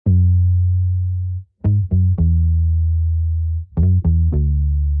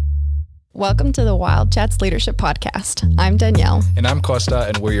Welcome to the Wildchats Leadership Podcast. I'm Danielle. And I'm Costa,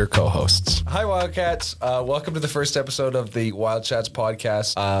 and we're your co-hosts. Hi, Wildcats. Welcome to the first episode of the Wildchats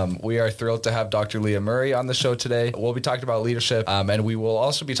podcast. We are thrilled to have Dr. Leah Murray on the show today. We'll be talking about leadership, and we will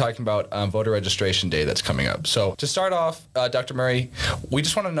also be talking about voter registration day that's coming up. So to start off, Dr. Murray, we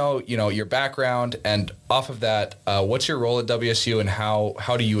just want to know, your background, and off of that, what's your role at WSU, and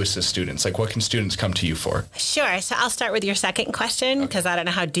how do you assist students? Like, what can students come to you for? Sure. So I'll start with your second question, because I don't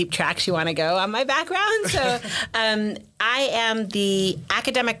know how deep tracks you want to go on my background. So I am the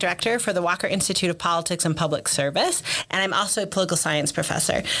academic director for the Walker Institute of Politics and Public Service, and I'm also a political science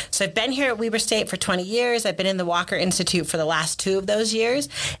professor. So I've been here at Weber State for 20 years. I've been in the Walker Institute for the last 2 of those years.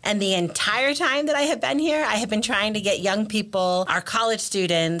 And the entire time that I have been here, I have been trying to get young people, our college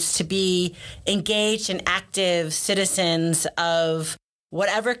students, to be engaged and active citizens of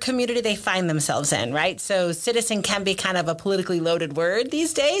whatever community they find themselves in, right? So citizen can be kind of a politically loaded word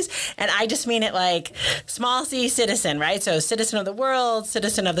these days. And I just mean it like small c citizen, right? So citizen of the world,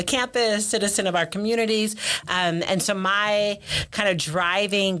 citizen of the campus, citizen of our communities. And so my kind of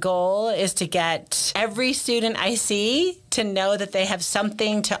driving goal is to get every student I see to know that they have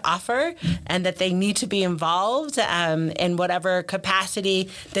something to offer and that they need to be involved in whatever capacity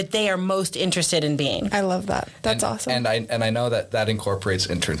that they are most interested in being. I love that. That's awesome. And I know that incorporates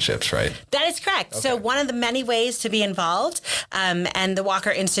internships, right? That is correct. Okay. So one of the many ways to be involved, and the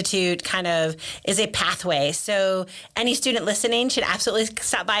Walker Institute kind of is a pathway. So any student listening should absolutely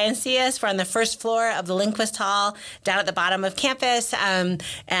stop by and see us. We're on the first floor of the Lindquist Hall down at the bottom of campus. And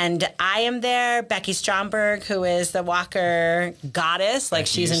I am there. Becky Stromberg, who is the Walker goddess, like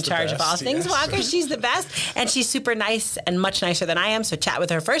she's in charge of all things Walker. She's the best, and she's super nice and much nicer than I am, so chat with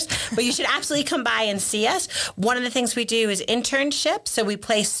her first. But you should absolutely come by and see us. One of the things we do is internships. So we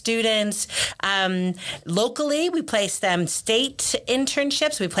place students locally. We place them state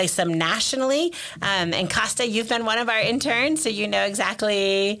internships. We place them nationally. And Costa, you've been one of our interns, so you know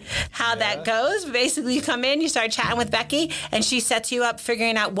exactly how that goes. Basically, you come in, you start chatting with Becky, and she sets you up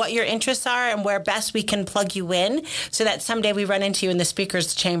figuring out what your interests are and where best we can plug you in so that someday we run into you in the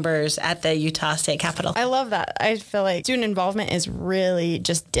speakers' chambers at the Utah State Capitol. I love that. I feel like student involvement is really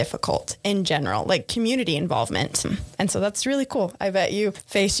just difficult in general, like community involvement. And so that's really cool. I bet you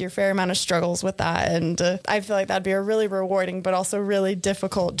face your fair amount of struggles with that. And I feel like that'd be a really rewarding, but also really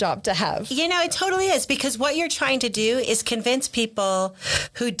difficult job to have. It totally is, because what you're trying to do is convince people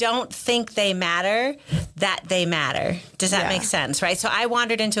who don't think they matter that they matter. Does that make sense, right? So I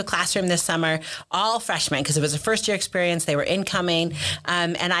wandered into a classroom this summer, all freshmen, because it was a first-year experience. They were incoming.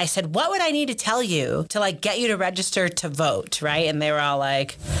 And I said, what would I need to tell you to get you to register to vote, right? And they were all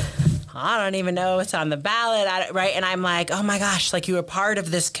like, I don't even know what's on the ballot, right? And I'm like, oh my gosh, you were part of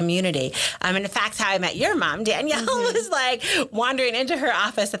this community. And in fact, how I met your mom, Danielle, was wandering into her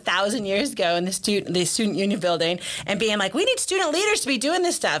office 1,000 years ago in the student union building and being like, we need student leaders to be doing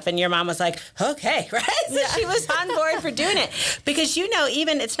this stuff. And your mom was like, okay, right? So she was on board for doing it. Because,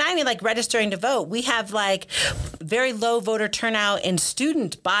 even it's not even registering to vote. We have very low voter turnout in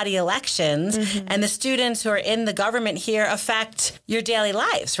student body elections. And the students who are in the government here affect your daily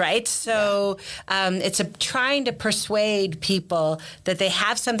lives, right? So it's trying to persuade people that they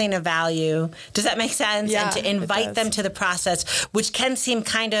have something of value. Does that make sense? Yeah, and to invite them to the process, which can seem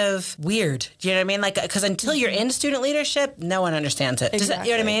kind of weird. Do you know what I mean? Because until you're in student leadership, no one understands it. Exactly.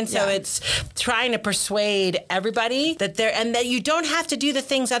 You know what I mean? So it's trying to persuade everybody that that you don't have to do the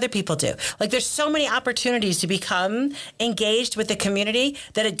things other people do. There's so many opportunities to become engaged with the community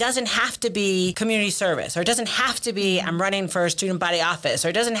that it doesn't have to be community service, or it doesn't have to be I'm running for a student body office, or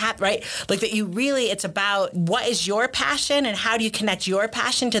it doesn't have, right? That you really, it's about what is your passion and how do you connect your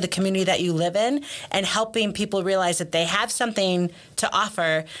passion to the community that you live in, and helping people realize that they have something to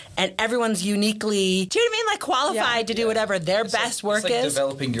offer and everyone's uniquely, do you know what I mean? Qualified to do whatever their best work is.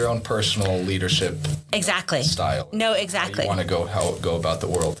 Developing your own personal leadership style. No, exactly. How you want to go about the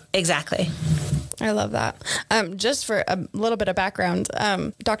world. Exactly. I love that. Just for a little bit of background,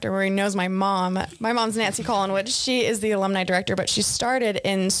 Dr. Murray knows my mom. My mom's Nancy Collinwood. She is the alumni director, but she started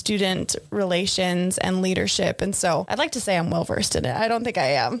in student relations and leadership. And so I'd like to say I'm well-versed in it. I don't think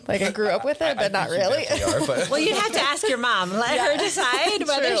I am. I grew up with it, but not really. Well, you'd have to ask your mom. Let her decide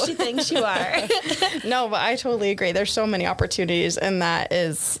whether she thinks you are. No, but I totally agree. There's so many opportunities, and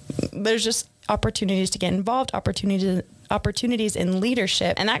there's just opportunities to get involved, opportunities in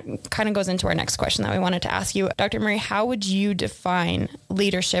leadership. And that kind of goes into our next question that we wanted to ask you. Dr. Murray, how would you define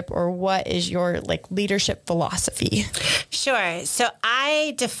leadership, or what is your leadership philosophy? Sure. So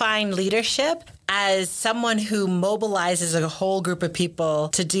I define leadership as someone who mobilizes a whole group of people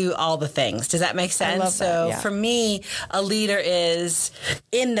to do all the things. Does that make sense? I love that, yeah. For me, a leader is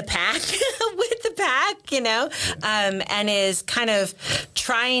in the pack with the pack, and is kind of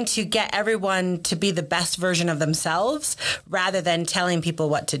trying to get everyone to be the best version of themselves rather than telling people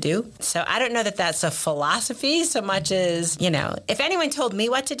what to do. So I don't know that that's a philosophy so much as, if anyone told me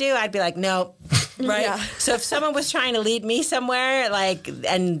what to do, I'd be like, no, right? Yeah. So if someone was trying to lead me somewhere,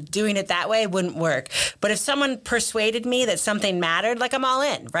 and doing it that way wouldn't work. But if someone persuaded me that something mattered, I'm all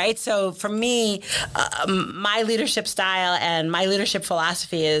in, right? So for me, my leadership style and my leadership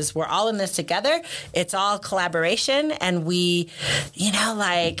philosophy is we're all in this together. It's all collaboration, and we, so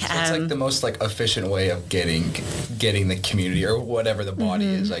it's the most efficient way of getting the community or whatever the body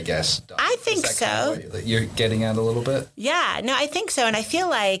is, I guess. Done. I think so. Kind of what you're getting at a little bit? Yeah, no, I think so. And I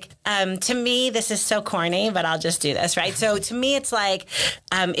feel to me, this is so corny, but I'll just do this, right? So to me, it's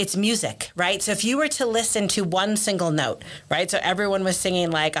it's music, right? So if you were to listen to one single note, right? So everyone was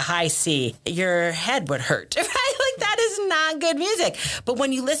singing a high C, your head would hurt, right? That is not good music. But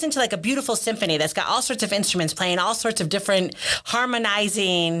when you listen to a beautiful symphony that's got all sorts of instruments playing all sorts of different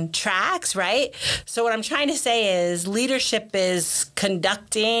harmonizing tracks, right? So what I'm trying to say is leadership is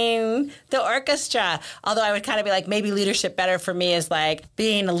conducting the orchestra. Although I would kind of be maybe leadership better for me is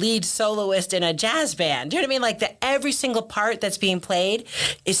being a lead soloist in a jazz band. Do you know what I mean? Every single part that's being played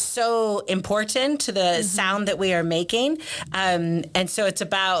is so important to the sound that we are making. And so it's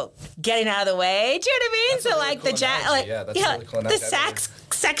about getting out of the way. Do you know what I mean? That's so really cool the jazz, really cool the sax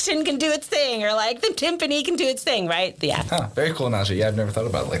section can do its thing, or the timpani can do its thing, right? Yeah. Huh, very cool analogy. Yeah, I've never thought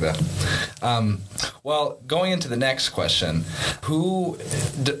about it like that. Well, going into the next question, who,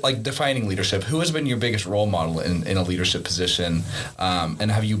 defining leadership, who has been your biggest role model in a leadership position?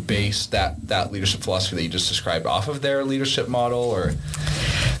 And have you based that leadership philosophy that you just described off of their leadership model, or?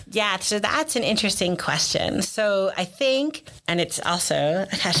 Yeah, so that's an interesting question. So I think, and it's also,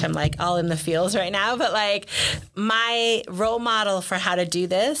 gosh, I'm all in the feels right now, but my role model for how to do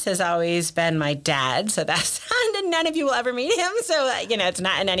this has always been my dad. So that's, none of you will ever meet him. So, it's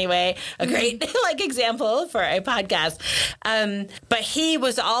not in any way a great example for a podcast. But he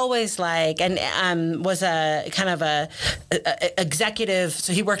was always was a kind of a executive.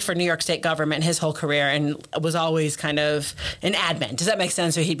 So he worked for New York State government his whole career and was always kind of an admin. Does that make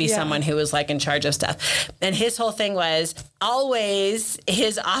sense? So he'd be someone who was in charge of stuff. And his whole thing was always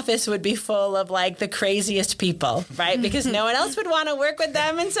his office would be full of the craziest people, right? Because no one else would want to work with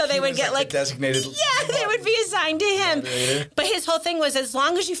them. And so they would get the designated. Yeah, they would be assigned to him. Moderator. But his whole thing was as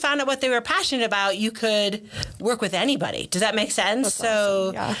long as you found out what they were passionate about, you could work with anybody. Does that make sense? That's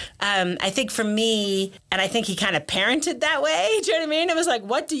so awesome. Yeah. I think for me, and I think he kind of parented that way. Do you know what I mean? It was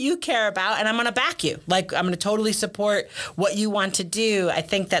what do you care about? And I'm going to back you. I'm going to totally support what you want to do. I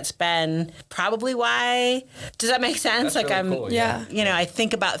think that's been probably why. Does that make sense? That's really cool, yeah. I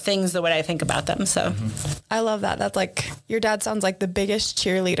think about things the way I think about them. So I love that. That's your dad sounds like the biggest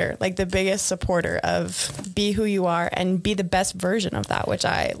cheerleader, the biggest supporter of be who you are and be the best version of that, which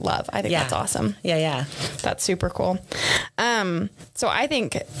I love. I think that's awesome. Yeah. That's super cool. So I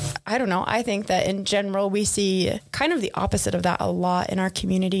think that in general, we see kind of the opposite of that a lot in our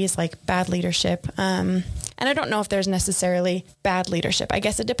communities, bad leadership. And I don't know if there's necessarily bad leadership. I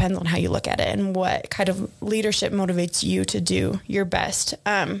guess it depends on how you look at it and what kind of leadership motivates you to do your best.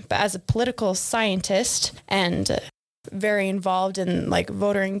 But as a political scientist and very involved in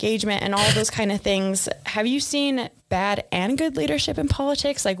voter engagement and all those kind of things, have you seen bad and good leadership in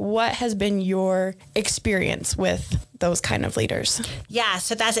politics? What has been your experience with those kind of leaders? Yeah,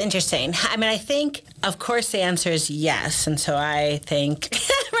 so that's interesting. I mean, I think, of course, the answer is yes. And so I think,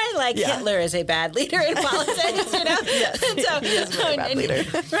 right, Hitler is a bad leader in politics, Yes, so, he is a very bad leader.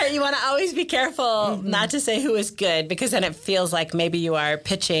 Right, you want to always be careful not to say who is good, because then it feels like maybe you are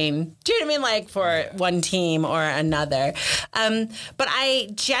pitching, do you know what I mean, for one team or another. But I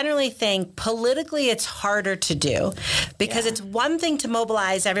generally think politically it's harder to do, because it's one thing to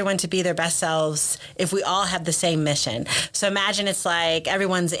mobilize everyone to be their best selves if we all have the same mission. So imagine it's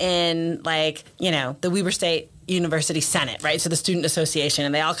everyone's in the Weber State University Senate, right? So the student association,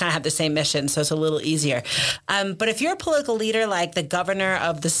 and they all kind of have the same mission, so it's a little easier. But if you're a political leader like the governor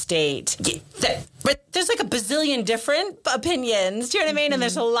of the state, but there's a bazillion different opinions, do you know what I mean? And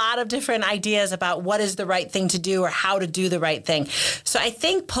there's a lot of different ideas about what is the right thing to do or how to do the right thing. So I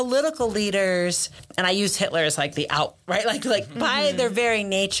think political leaders, and I use Hitler as the out, right? By their very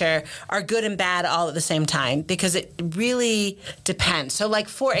nature, are good and bad all at the same time, because it really depends. So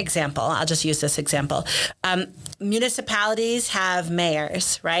for example, I'll just use this example. municipalities have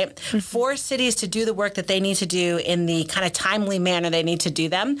mayors, right? For cities to do the work that they need to do in the kind of timely manner they need to do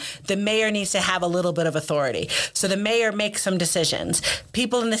them, the mayor needs to have a little bit of authority. So the mayor makes some decisions.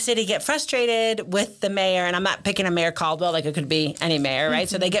 People in the city get frustrated with the mayor, and I'm not picking a Mayor Caldwell, like it could be any mayor, right?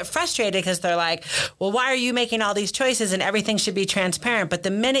 So they get frustrated because they're like, well, why are you making all these choices and everything should be transparent? But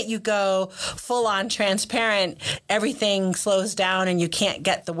the minute you go full on transparent, everything slows down and you can't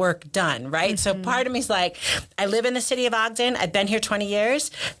get the work done, right? So part of me is like, I live in the city of Ogden. I've been here 20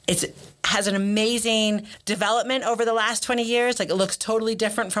 years. It has an amazing development over the last 20 years. Like, it looks totally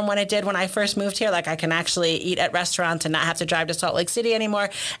different from when it did when I first moved here. Like, I can actually eat at restaurants and not have to drive to Salt Lake City anymore.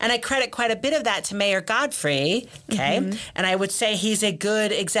 And I credit quite a bit of that to Mayor Godfrey, okay? And I would say he's a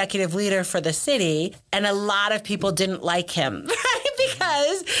good executive leader for the city. And a lot of people didn't like him, right?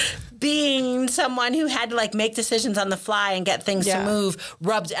 Because being someone who had to like make decisions on the fly and get things to move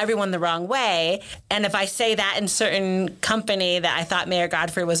rubbed everyone the wrong way. And if I say that in certain company that I thought Mayor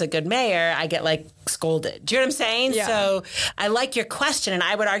Godfrey was a good mayor, I get like scolded. Do you know what I'm saying? Yeah. So I like your question, and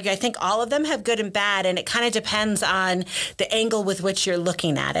I would argue I think all of them have good and bad, and it kind of depends on the angle with which you're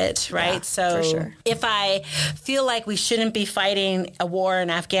looking at it, right? Yeah, so for sure. If I feel like we shouldn't be fighting a war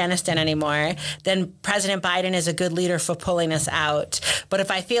in Afghanistan anymore, then President Biden is a good leader for pulling us out. But if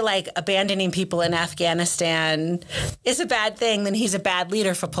I feel like abandoning people in Afghanistan is a bad thing, then he's a bad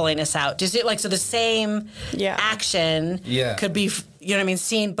leader for pulling us out. Do you see? Like, so the same action could be, you know what I mean,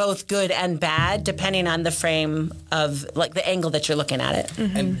 seen both good and bad depending on the frame of, like, the angle that you're looking at it.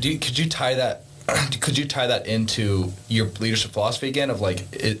 And could you tie that? Could you tie that into your leadership philosophy again of like,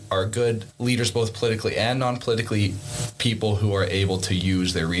 are good leaders both politically and non-politically people who are able to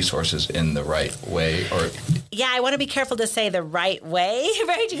use their resources in the right way? Or I want to be careful to say the right way,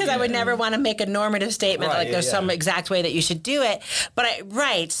 right? Because I would never want to make a normative statement like there's some exact way that you should do it. But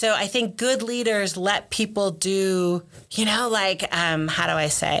so I think good leaders let people do, you know, like, how do I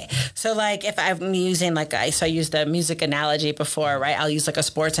say? So like if I'm using I used the music analogy before, right? I'll use like a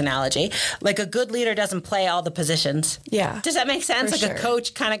sports analogy. Like a good leader doesn't play all the positions. Yeah. Does that make sense? A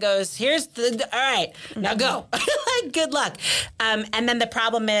coach kind of goes, here's all right, now go. Like, good luck. And then the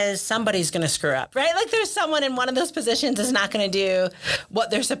problem is somebody's going to screw up, right? Like there's someone in one of those positions is not going to do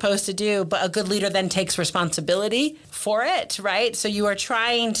what they're supposed to do, but a good leader then takes responsibility for it, right? So you are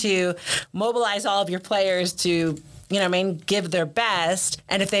trying to mobilize all of your players to, you know what I mean, give their best.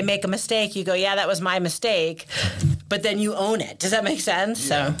 And if they make a mistake, you go, yeah, that was my mistake. But then you own it. Does that make sense?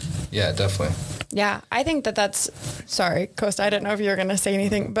 Yeah, yeah, definitely. Yeah, I think that's, sorry, Costa, I didn't know if you were going to say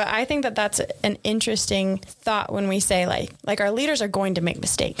anything, but I think that's an interesting thought when we say like our leaders are going to make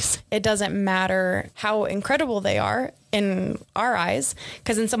mistakes. It doesn't matter how incredible they are in our eyes,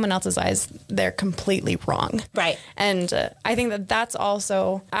 because in someone else's eyes, they're completely wrong. Right. And I think that's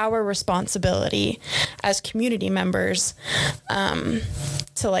also our responsibility as community members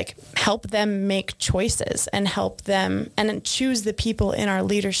to like help them make choices and help them and choose the people in our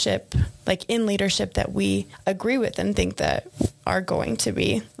leadership, like in leadership that we agree with and think that are going to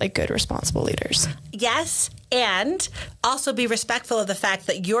be like good, responsible leaders. Yes. And also be respectful of the fact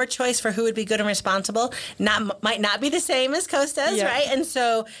that your choice for who would be good and responsible might not be the same as Costa's, right? And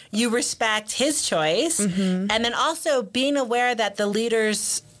so you respect his choice. And then also being aware that the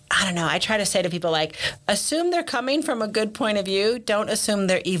leaders, I don't know, I try to say to people, like, assume they're coming from a good point of view. Don't assume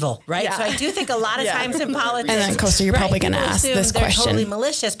they're evil, right? Yeah. So I do think a lot of times in politics... And then, Costa, you're probably going to ask this question. They're totally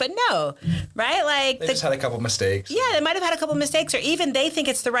malicious, but no, right? Like they just had a couple mistakes. Yeah, they might have had a couple mistakes, or even they think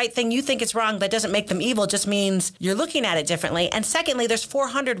it's the right thing, you think it's wrong. That doesn't make them evil, just means you're looking at it differently. And secondly, there's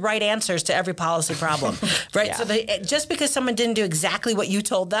 400 right answers to every policy problem, right? So just because someone didn't do exactly what you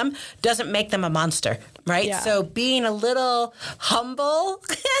told them doesn't make them a monster, right? Yeah. So being a little humble...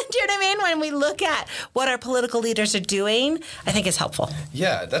 Do you know what I mean? When we look at what our political leaders are doing, I think it's helpful.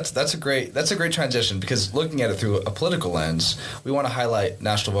 Yeah, that's a great transition, because looking at it through a political lens, we want to highlight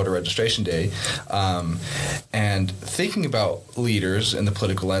National Voter Registration Day, and thinking about leaders in the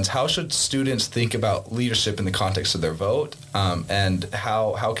political lens. How should students think about leadership in the context of their vote, and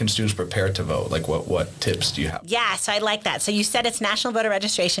how can students prepare to vote? Like what tips do you have? Yeah, so I like that. So you said it's National Voter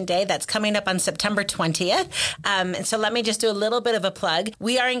Registration Day. That's coming up on September 20th. And so let me just do a little bit of a plug.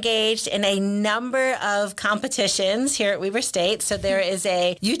 We are engaged in a number of competitions here at Weber State. So there is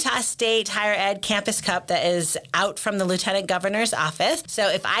a Utah State Higher Ed Campus Cup that is out from the Lieutenant Governor's office. So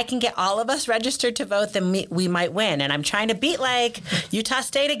if I can get all of us registered to vote, then we might win. And I'm trying to beat Utah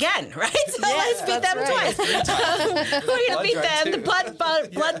State again, right? So let's beat them twice. We're going to beat them, the blood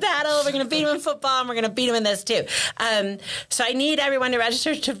battle. We're going to beat them in football, and we're going to beat them in this too. So I need everyone to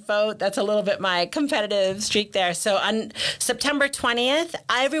register to vote. That's a little bit my competitive streak there. So on September 20th,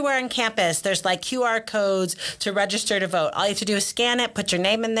 everywhere on campus, there's like QR codes to register to vote. All you have to do is scan it, put your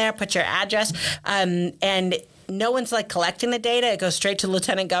name in there, put your address, and no one's like collecting the data. It goes straight to the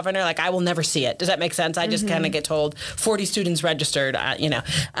lieutenant governor. Like, I will never see it. Does that make sense? I just kind of get told 40 students registered,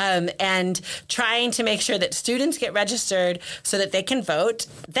 and trying to make sure that students get registered so that they can vote.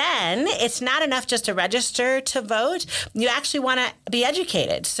 Then it's not enough just to register to vote. You actually want to be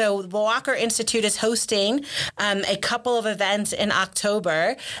educated. So the Walker Institute is hosting a couple of events in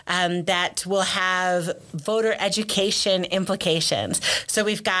October that will have voter education implications. So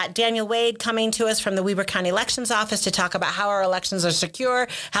we've got Daniel Wade coming to us from the Weber County Elections Office to talk about how our elections are secure,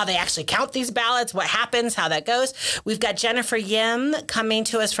 how they actually count these ballots, what happens, how that goes. We've got Jennifer Yim coming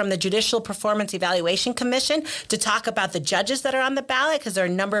to us from the Judicial Performance Evaluation Commission to talk about the judges that are on the ballot, because there are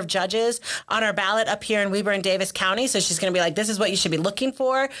a number of judges on our ballot up here in Weber and Davis County. So she's going to be like, this is what you should be looking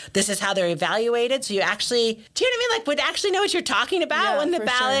for. This is how they're evaluated. So you actually, do you know what I mean? Like, would actually know what you're talking about when the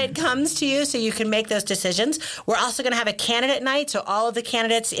ballot comes to you, so you can make those decisions. We're also going to have a candidate night. So all of the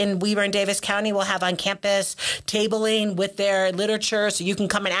candidates in Weber and Davis County will have on campus tabling with their literature, so you can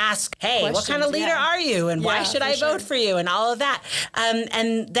come and ask, hey, questions, what kind of leader are you, and why should I vote for you, and all of that.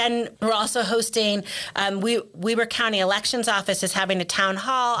 And then we're also hosting, Weber County Elections Office is having a town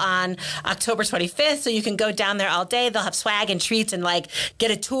hall on October 25th, so you can go down there all day. They'll have swag and treats and like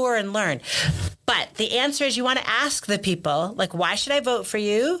get a tour and learn. But the answer is, you want to ask the people, like, why should I vote for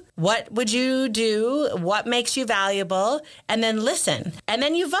you? What would you do? What makes you valuable? And then listen. And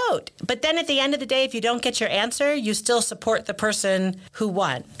then you vote. But then at the end of the day, if you don't get your answer, you still support the person who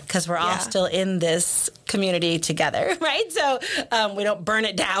won, because we're all still in this community together, right? So we don't burn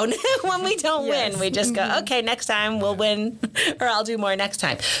it down when we don't win. We just go, okay, next time we'll win, or I'll do more next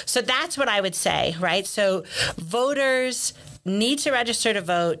time. So that's what I would say, right? So voters need to register to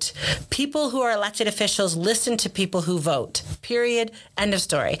vote. People who are elected officials listen to people who vote. Period. End of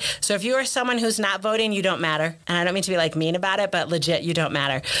story. So if you are someone who's not voting, you don't matter. And I don't mean to be like mean about it, but legit, you don't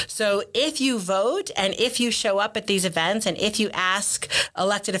matter. So if you vote, and if you show up at these events, and if you ask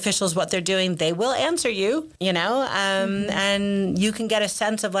elected officials what they're doing, they will answer you, and you can get a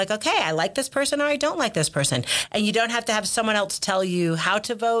sense of like, okay, I like this person or I don't like this person. And you don't have to have someone else tell you how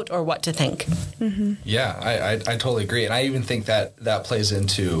to vote or what to think. Yeah, I totally agree. And I even think that plays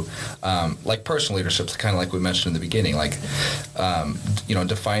into like personal leadership, kind of like we mentioned in the beginning, like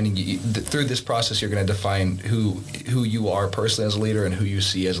defining through this process, you're going to define who you are personally as a leader, and who you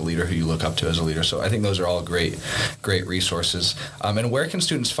see as a leader, who you look up to as a leader. So I think those are all great resources. And where can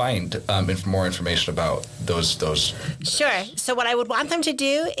students find more information about those? Sure. So what I would want them to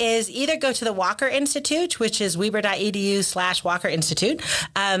do is either go to the Walker Institute, which is weber.edu/Walker Institute.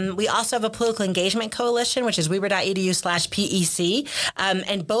 We also have a political engagement coalition, which is weber.edu/PEC.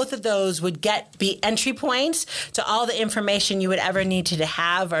 And both of those would be entry points to all the information you would ever need to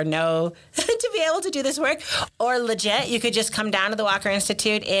have or know to be able to do this work. Or legit, you could just come down to the Walker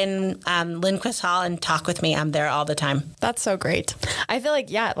Institute in Lindquist Hall and talk with me. I'm there all the time. That's so great. I feel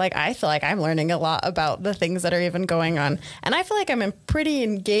like I'm learning a lot about the things that are even going on. And I feel like I'm a pretty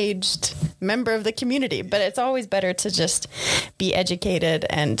engaged member of the community, but it's always better to just be educated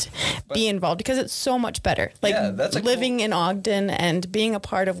and be involved, because it's so much better. Like living in Ogden and being a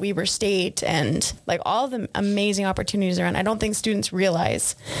part of Weber State and like all the amazing opportunities around. I don't think students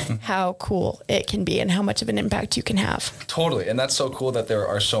realize how cool it can be and how much of an impact you can have. Totally. And that's so cool that there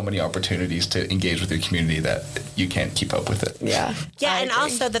are so many opportunities to engage with your community that you can't keep up with it. Yeah. Yeah. And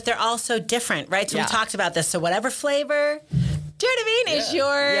also that they're all so different, right? So we talked about this. So whatever flavor, do you know what I mean, is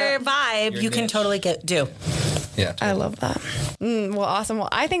your vibe, you can totally do. Yeah, totally. I love that. Well, awesome. Well,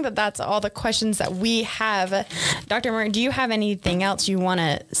 I think that's all the questions that we have. Dr. Murray, do you have anything else you want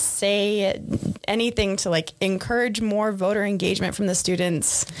to say? Anything to like encourage more voter engagement from the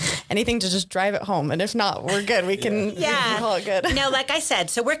students? Anything to just drive it home? And if not, we're good. We can call it good. No, like I said,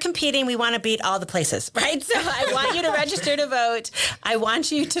 so we're competing. We want to beat all the places, right? So I want you to register to vote. I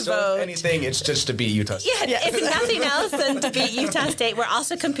want you to vote. If anything, it's just to beat Utah State. Yeah, if nothing else, then to beat Utah State. We're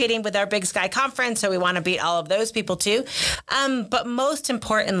also competing with our Big Sky Conference, so we want to beat all of those people too. But most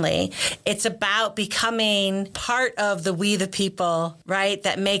importantly, it's about becoming part of the we the people, right,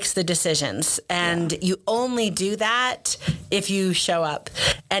 that makes the decisions. And you only do that if you show up.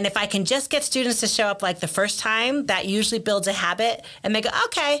 And if I can just get students to show up like the first time, that usually builds a habit. And they go,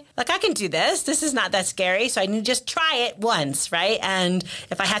 okay, like I can do this. This is not that scary. So I need to just try it once, right? And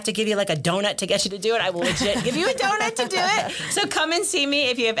if I have to give you like a donut to get you to do it, I will legit give you a donut to do it. So come and see me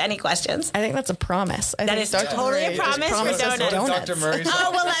if you have any questions. I think that's a promise. That is totally a promise for donuts. Dr. Murray's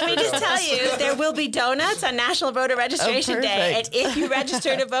well, let me just tell you, there will be donuts on National Voter Registration Day. And if you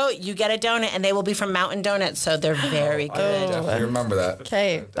register to vote, you get a donut. and they will be from Mountain Donuts, so they're very good. I definitely remember that.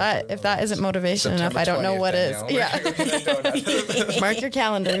 Okay, if that isn't motivation enough, I don't know what is. Yeah. Mark your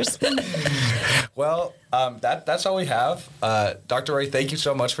calendars. Well, that's all we have. Dr. Ray, thank you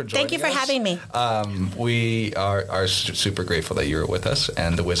so much for joining us. Thank you for having me. We are super grateful that you were with us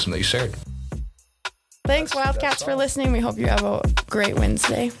and the wisdom that you shared. Thanks, Wildcats, for listening. We hope you have a great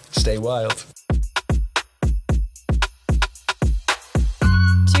Wednesday. Stay wild.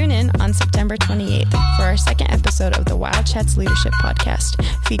 Tune in on September 28th for our second episode of the Wildchats Leadership Podcast,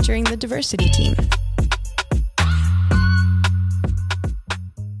 featuring the diversity team.